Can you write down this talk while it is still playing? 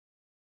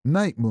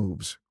Night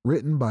Moves,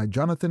 written by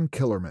Jonathan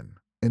Kellerman,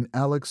 an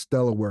Alex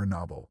Delaware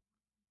novel.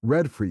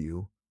 Read for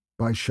you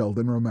by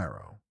Sheldon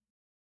Romero.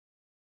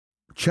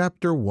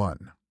 Chapter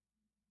 1.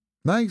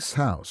 Nice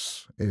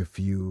house, if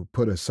you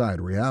put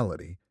aside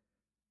reality.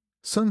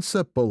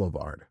 Sunset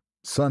Boulevard,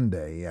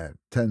 Sunday at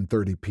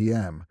 10:30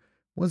 p.m.,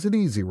 was an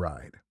easy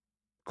ride.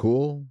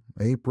 Cool,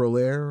 April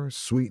air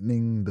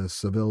sweetening the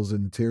Seville's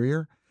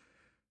interior.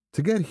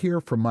 To get here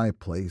from my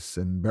place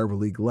in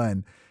Beverly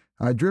Glen,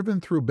 I'd driven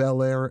through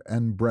Bel Air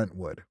and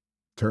Brentwood,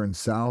 turned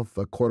south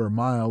a quarter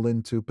mile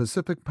into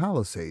Pacific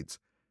Palisades,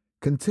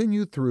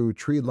 continued through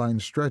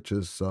tree-lined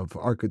stretches of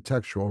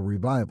architectural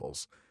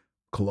revivals,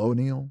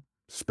 colonial,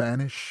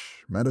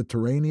 Spanish,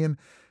 Mediterranean,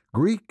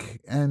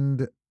 Greek,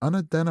 and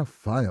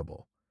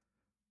unidentifiable.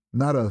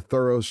 Not a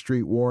thorough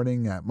street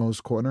warning at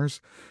most corners,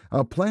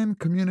 a planned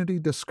community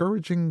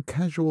discouraging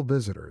casual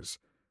visitors.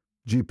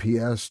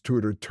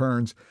 GPS-tutored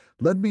turns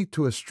led me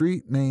to a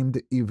street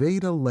named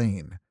Evada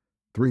Lane,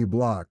 3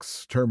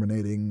 blocks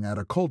terminating at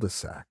a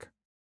cul-de-sac.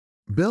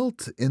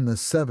 Built in the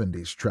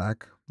 70s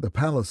track, the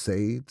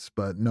Palisades,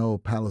 but no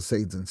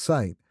Palisades in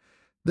sight,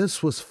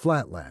 this was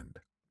flatland,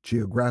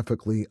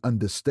 geographically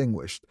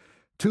undistinguished,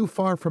 too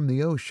far from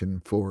the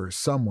ocean for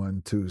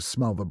someone to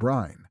smell the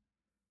brine.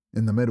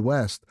 In the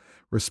Midwest,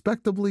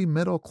 respectably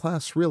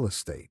middle-class real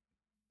estate.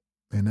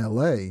 In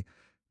L.A.,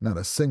 not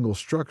a single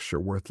structure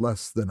worth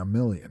less than $1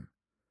 million.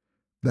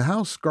 The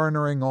house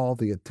garnering all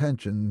the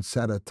attention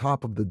sat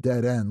atop of the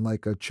dead end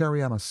like a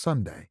cherry on a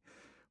sundae,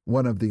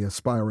 one of the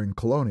aspiring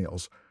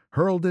colonials,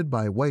 heralded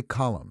by white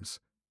columns,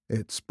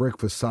 its brick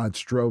facade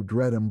strobed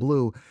red and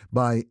blue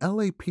by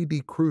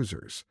LAPD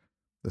cruisers.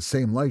 The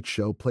same light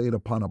show played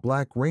upon a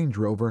black Range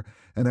Rover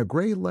and a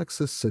gray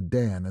Lexus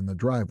sedan in the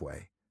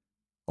driveway.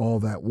 All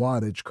that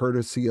wattage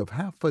courtesy of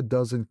half a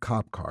dozen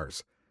cop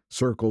cars,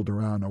 circled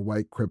around a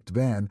white crypt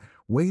van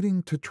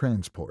waiting to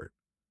transport.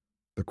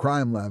 The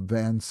crime lab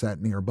van sat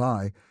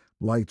nearby,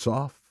 lights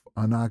off,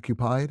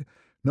 unoccupied,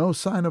 no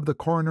sign of the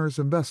coroner's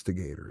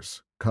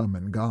investigators, come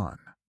and gone.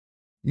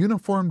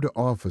 Uniformed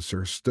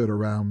officers stood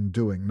around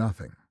doing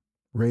nothing.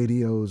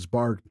 Radios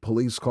barked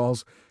police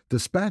calls,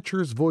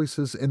 dispatchers'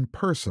 voices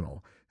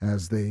impersonal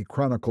as they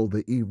chronicled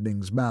the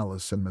evening's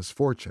malice and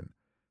misfortune.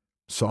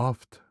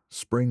 Soft,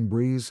 spring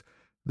breeze,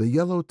 the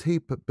yellow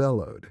tape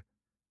bellowed.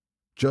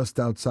 Just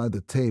outside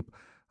the tape,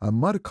 a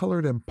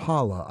mud-colored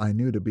Impala I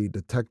knew to be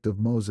Detective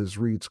Moses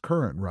Reed's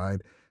current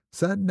ride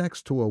sat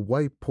next to a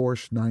white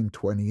Porsche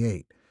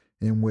 928,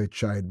 in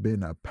which I'd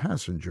been a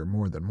passenger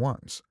more than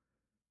once.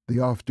 The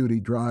off-duty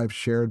drive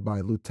shared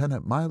by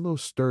Lieutenant Milo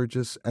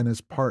Sturgis and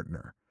his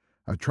partner,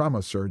 a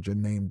trauma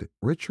surgeon named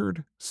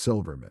Richard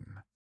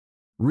Silverman.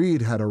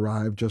 Reed had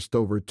arrived just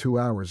over 2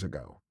 hours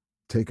ago,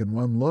 taken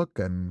one look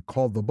and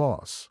called the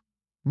boss,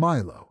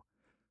 Milo,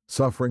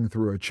 suffering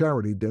through a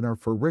charity dinner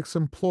for Rick's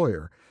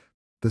employer.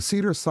 The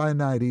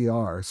Cedar-Sinai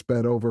ER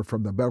sped over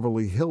from the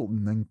Beverly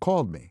Hilton and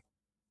called me.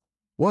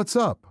 "What's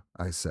up?"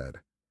 I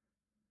said.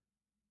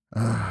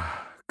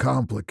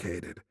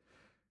 Complicated.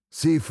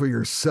 See for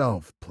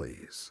yourself,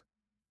 please."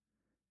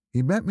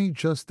 He met me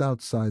just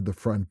outside the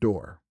front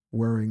door,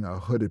 wearing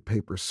a hooded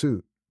paper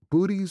suit,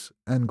 booties,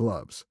 and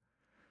gloves.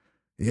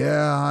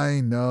 "Yeah,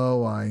 I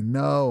know,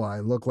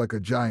 I look like a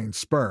giant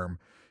sperm.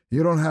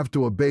 You don't have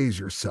to abase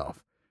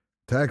yourself.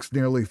 Tech's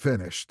nearly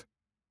finished."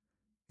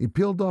 He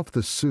peeled off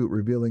the suit,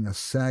 revealing a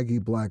saggy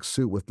black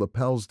suit with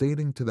lapels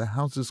dating to the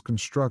house's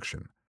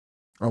construction,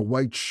 a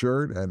white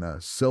shirt, and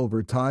a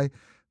silver tie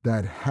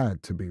that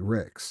had to be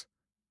Rick's.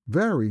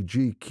 Very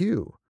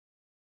GQ.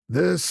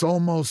 "This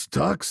almost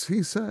tucks,"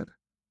 he said.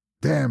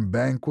 "Damn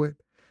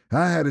banquet.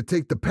 I had to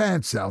take the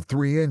pants out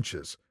 3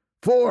 inches.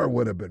 4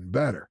 would have been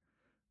better.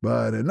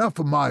 But enough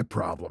of my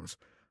problems.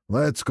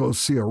 Let's go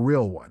see a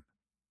real one."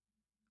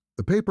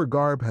 The paper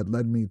garb had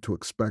led me to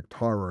expect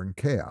horror and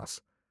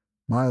chaos.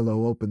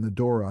 Milo opened the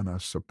door on a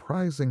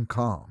surprising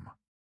calm.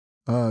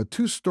 A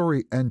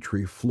 2-story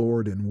entry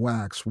floored in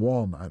wax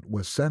walnut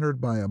was centered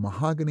by a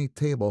mahogany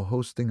table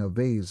hosting a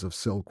vase of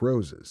silk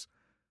roses.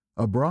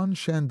 A bronze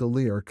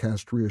chandelier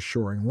cast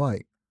reassuring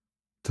light.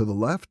 To the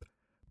left,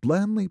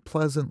 blandly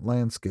pleasant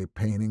landscape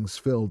paintings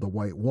filled the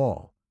white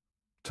wall.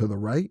 To the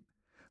right,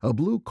 a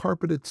blue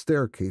carpeted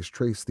staircase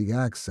traced the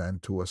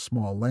accent to a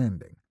small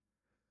landing.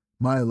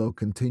 Milo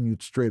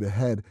continued straight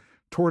ahead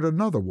toward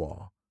another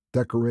wall,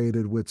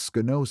 decorated with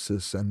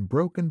skenosis and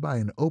broken by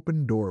an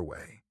open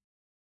doorway.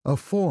 A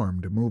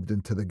form moved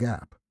into the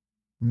gap.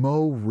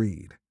 Mo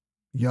Reed.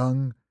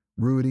 Young,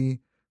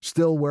 ruddy,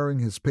 still wearing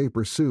his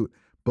paper suit,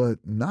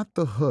 but not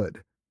the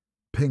hood.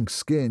 Pink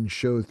skin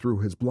showed through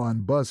his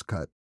blonde buzz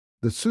cut.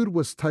 The suit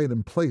was tight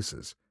in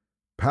places,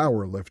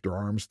 power lifter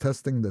arms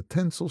testing the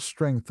tensile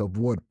strength of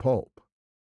wood pulp.